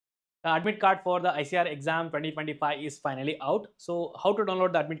The admit card for the ICAR exam 2025 is finally out. So how to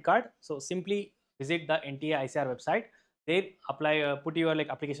download the admit card? So simply visit the NTA ICAR website. There apply, put your like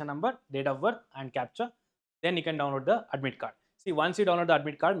application number, date of birth and captcha. Then you can download the admit card. See, once you download the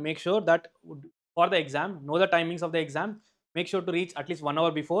admit card, make sure that for the exam, know the timings of the exam. Make sure to reach at least 1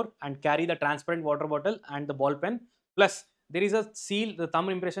 hour before and carry the transparent water bottle and the ball pen. Plus, there is a seal, the thumb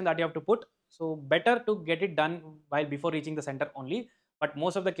impression that you have to put. So better to get it done while before reaching the center only, but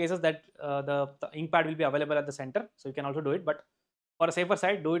most of the cases that the ink pad will be available at the center, so you can also do it. But for a safer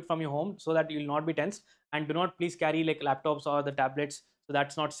side, do it from your home so that you will not be tensed, and do not please carry like laptops or the tablets, so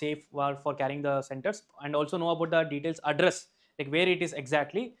that's not safe for carrying the centers. And also know about the details address, like where it is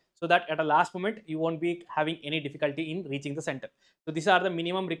exactly, so that at a last moment you won't be having any difficulty in reaching the center. So these are the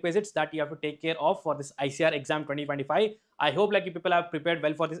minimum requisites that you have to take care of for this ICAR exam 2025. I hope like you people have prepared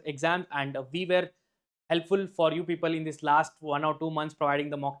well for this exam, and we were helpful for you people in this last 1 or 2 months, providing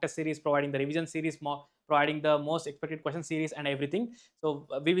the mock test series, providing the revision series, providing the most expected question series and everything. So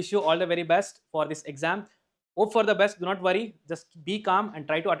we wish you all the very best for this exam. Hope for the best. Do not worry. Just be calm and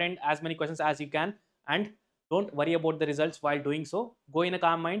try to attend as many questions as you can. And don't worry about the results while doing so. Go in a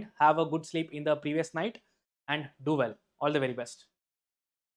calm mind. Have a good sleep in the previous night and do well. All the very best.